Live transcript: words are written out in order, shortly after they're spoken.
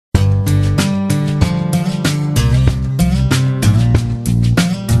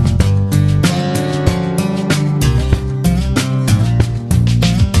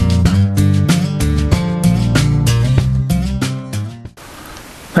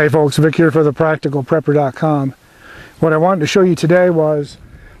Hey folks, Vic here for thepracticalprepper.com. What I wanted to show you today was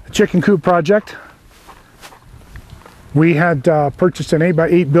the chicken coop project. We had purchased an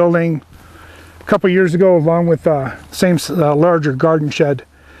 8x8 building a couple years ago along with same larger garden shed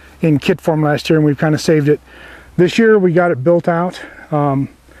in kit form last year, and we've kind of saved it. This year we got it built out, and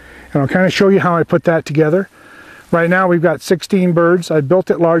I'll kind of show you how I put that together. Right now we've got 16 birds. I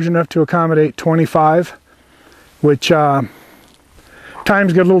built it large enough to accommodate 25, which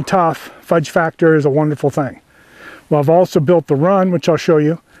times get a little tough. Fudge factor is a wonderful thing. Well, I've also built the run, which I'll show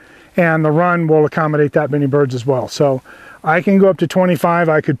you, and the run will accommodate that many birds as well. So I can go up to 25.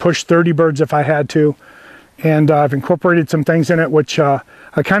 I could push 30 birds if I had to, and I've incorporated some things in it which I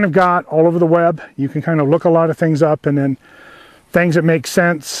kind of got all over the web. You can kind of look a lot of things up, and then things that make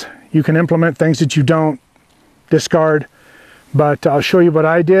sense you can implement, things that you don't, discard. But I'll show you what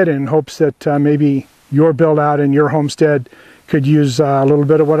I did in hopes that maybe your build out in your homestead could use a little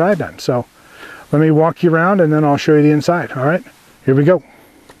bit of what I've done. So let me walk you around and then I'll show you the inside. All right, here we go.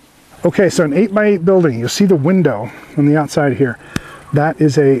 Okay, so an 8x8 building. You'll see the window on the outside here. That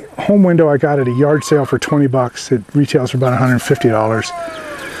is a home window I got at a yard sale for 20 bucks. It retails for about $150.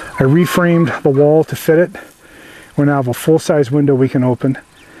 I reframed the wall to fit it. We now have a full-size window we can open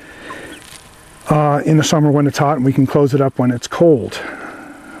in the summer when it's hot, and we can close it up when it's cold.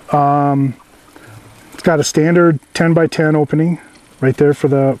 It's got a standard 10 by 10 opening right there for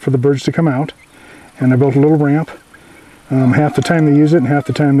the birds to come out, and I built a little ramp. Half the time they use it, and half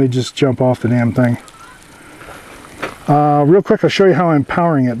the time they just jump off the damn thing. Real quick, I'll show you how I'm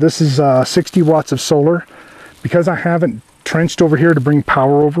powering it. This is 60 watts of solar. Because I haven't trenched over here to bring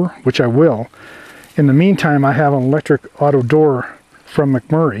power over, which I will, in the meantime I have an electric auto door from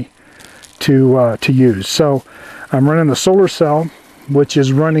McMurray to use. So I'm running the solar cell, which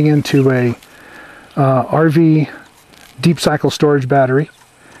is running into a RV deep cycle storage battery,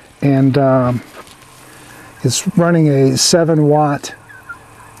 and it's running a 7-watt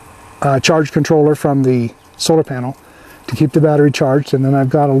charge controller from the solar panel to keep the battery charged. And then I've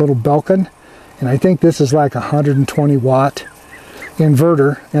got a little Belkin, and I think this is like a 120 watt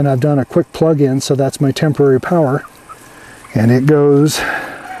inverter, and I've done a quick plug-in, so that's my temporary power, and it goes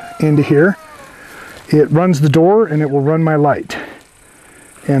into here. It runs the door and it will run my light,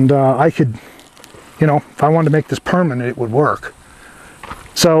 and I could, you know, if I wanted to make this permanent, it would work.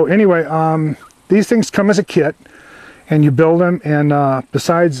 So anyway, these things come as a kit, and you build them, and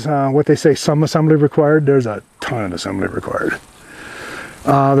besides what they say some assembly required, there's a ton of assembly required.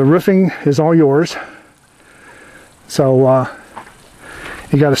 The roofing is all yours, so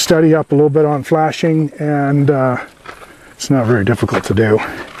you got to study up a little bit on flashing, and it's not very difficult to do.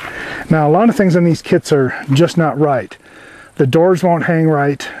 Now, a lot of things in these kits are just not right. The doors won't hang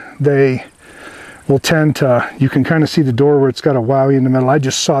right. They will tend to, you can kind of see the door where it's got a wowie in the middle. I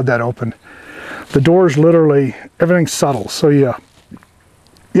just sawed that open. The doors literally, everything's subtle. So you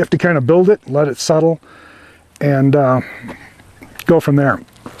have to kind of build it, let it settle, and go from there.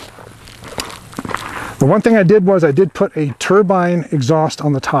 The one thing I did was I did put a turbine exhaust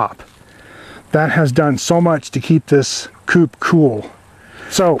on the top. That has done so much to keep this coop cool.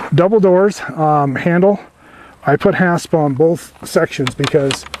 So double doors, handle. I put hasp on both sections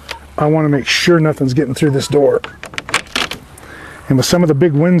because I want to make sure nothing's getting through this door. And with some of the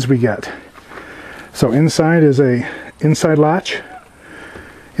big winds we get. So inside is a inside latch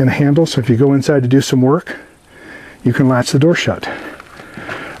and a handle, so if you go inside to do some work, you can latch the door shut.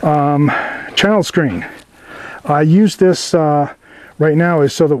 Child screen. I use this right now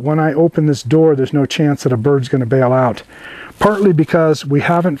is so that when I open this door, there's no chance that a bird's going to bail out. Partly because we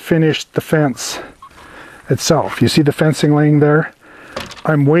haven't finished the fence itself. You see the fencing laying there?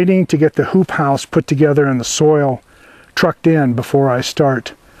 I'm waiting to get the hoop house put together and the soil trucked in before I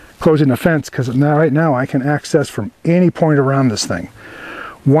start closing the fence, because right now I can access from any point around this thing.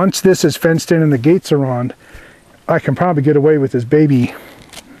 Once this is fenced in and the gates are on, I can probably get away with this baby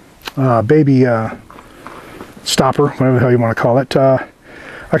stopper, whatever the hell you want to call it. I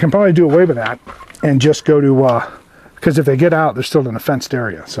can probably do away with that and just go to, because if they get out, they're still in a fenced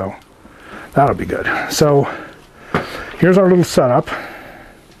area, so that'll be good. So here's our little setup.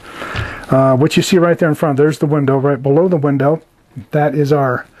 What you see right there in front, there's the window. Right below the window, that is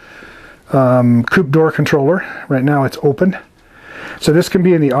our coop door controller. Right now it's open. So this can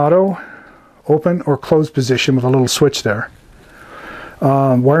be in the auto, open, or closed position with a little switch there.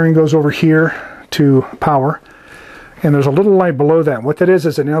 Wiring goes over here to power, and there's a little light below that. What that is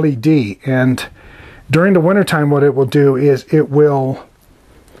an LED, and during the wintertime what it will do is it will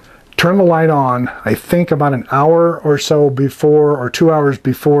turn the light on, I think about an hour or so before, or 2 hours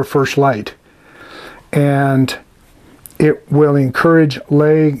before first light, and it will encourage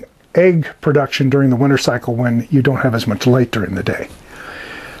egg production during the winter cycle when you don't have as much light during the day.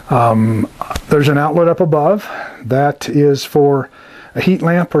 There's an outlet up above that is for a heat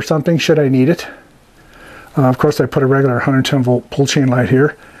lamp or something should I need it. Of course, I put a regular 110 volt pull chain light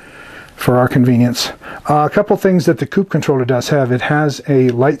here for our convenience. A couple things that the Coop controller does have. It has a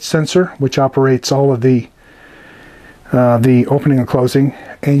light sensor which operates all of the opening and closing,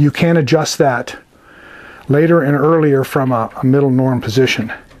 and you can adjust that later and earlier from a middle norm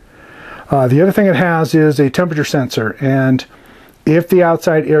position. The other thing it has is a temperature sensor, and if the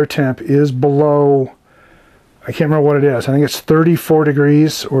outside air temp is below, I can't remember what it is, I think it's 34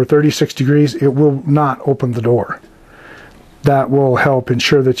 degrees or 36 degrees, it will not open the door. That will help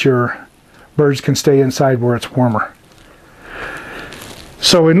ensure that your birds can stay inside where it's warmer.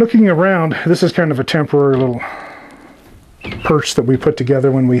 So in looking around, this is kind of a temporary little perch that we put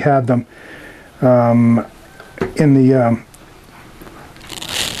together when we had them in the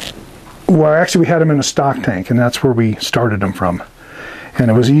well, actually we had them in a stock tank, and that's where we started them from,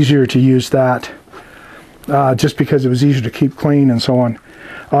 and it was easier to use that just because it was easier to keep clean and so on.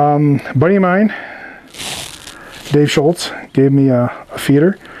 Buddy of mine, Dave Schultz, gave me a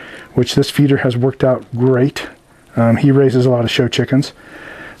feeder, which this feeder has worked out great. He raises a lot of show chickens,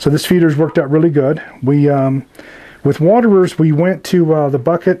 so this feeder's worked out really good. We with waterers, we went to the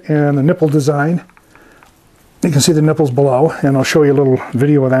bucket and the nipple design. You can see the nipples below, and I'll show you a little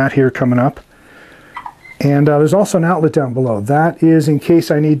video of that here coming up. And there's also an outlet down below. That is in case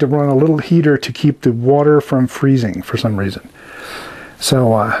I need to run a little heater to keep the water from freezing for some reason.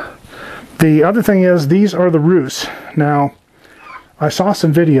 So the other thing is, these are the roosts. Now, I saw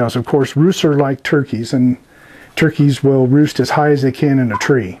some videos. Of course, roosts are like turkeys, and turkeys will roost as high as they can in a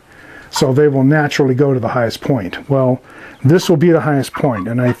tree. So they will naturally go to the highest point. Well, this will be the highest point,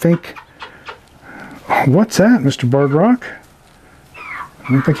 and I think... What's that, Mr. Bardrock?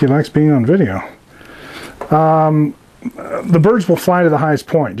 I don't think he likes being on video. The birds will fly to the highest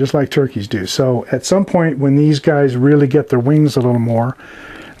point, just like turkeys do. So at some point, when these guys really get their wings a little more,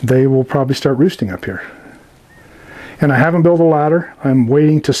 they will probably start roosting up here. And I haven't built a ladder. I'm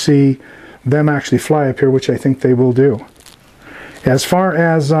waiting to see them actually fly up here, which I think they will do. As far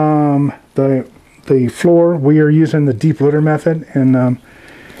as the floor, we are using the deep litter method, and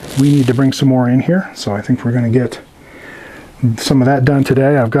we need to bring some more in here, so I think we're going to get some of that done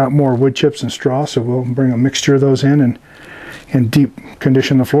today. I've got more wood chips and straw, so we'll bring a mixture of those in and deep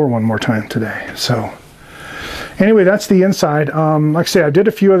condition the floor one more time today. So anyway, that's the inside. Like I say, I did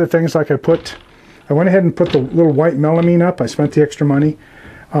a few other things. Like I went ahead and put the little white melamine up. I spent the extra money.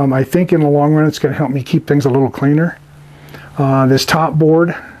 I think in the long run it's going to help me keep things a little cleaner. This top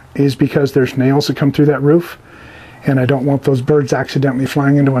board is because there's nails that come through that roof, and I don't want those birds accidentally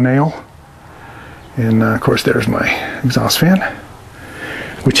flying into a nail. And of course there's my exhaust fan,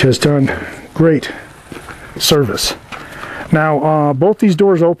 which has done great service. Now both these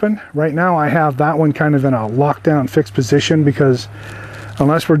doors open. Right now I have that one kind of in a lockdown fixed position because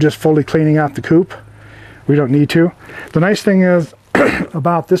unless we're just fully cleaning out the coop, we don't need to. The nice thing is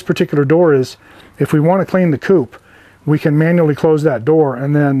about this particular door is if we want to clean the coop, we can manually close that door,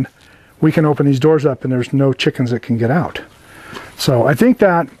 and then we can open these doors up and there's no chickens that can get out. So I think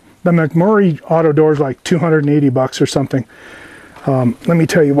that the McMurray auto door is like 280 bucks or something. Let me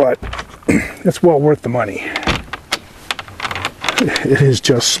tell you what, it's well worth the money. It is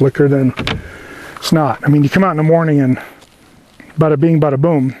just slicker than snot. I mean, you come out in the morning and bada bing, bada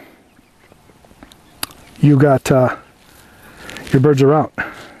boom, you got your birds are out.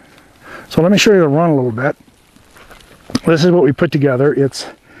 So let me show you the run a little bit. This is what we put together. It's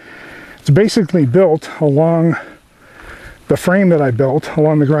basically built along the frame that I built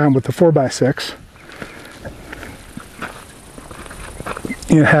along the ground with the 4x6.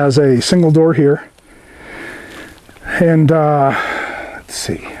 It has a single door here, and let's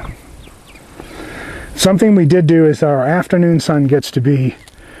see. Something we did do is our afternoon sun gets to be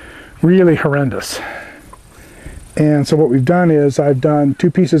really horrendous, and so what we've done is I've done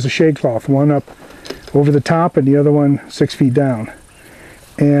two pieces of shade cloth, one up over the top and the other one 6 feet down.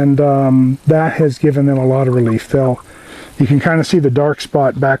 And that has given them a lot of relief. You can kind of see the dark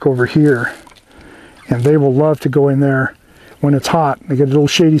spot back over here, and they will love to go in there when it's hot. They get a little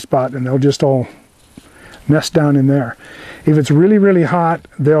shady spot and they'll just all nest down in there. If it's really, really hot,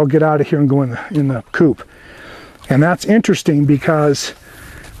 they'll get out of here and go in the coop. And that's interesting because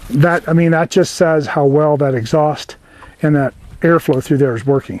that just says how well that exhaust and that airflow through there is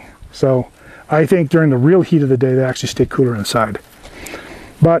working. So I think during the real heat of the day, they actually stay cooler inside.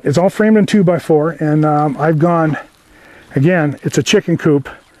 But it's all framed in 2x4, and I've gone, again, it's a chicken coop,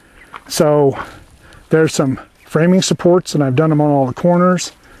 so there's some framing supports, and I've done them on all the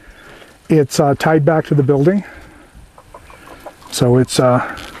corners. It's tied back to the building, so it's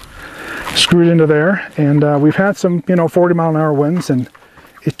screwed into there. And we've had some 40-mile-an-hour winds, and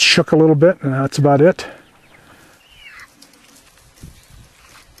it shook a little bit, and that's about it.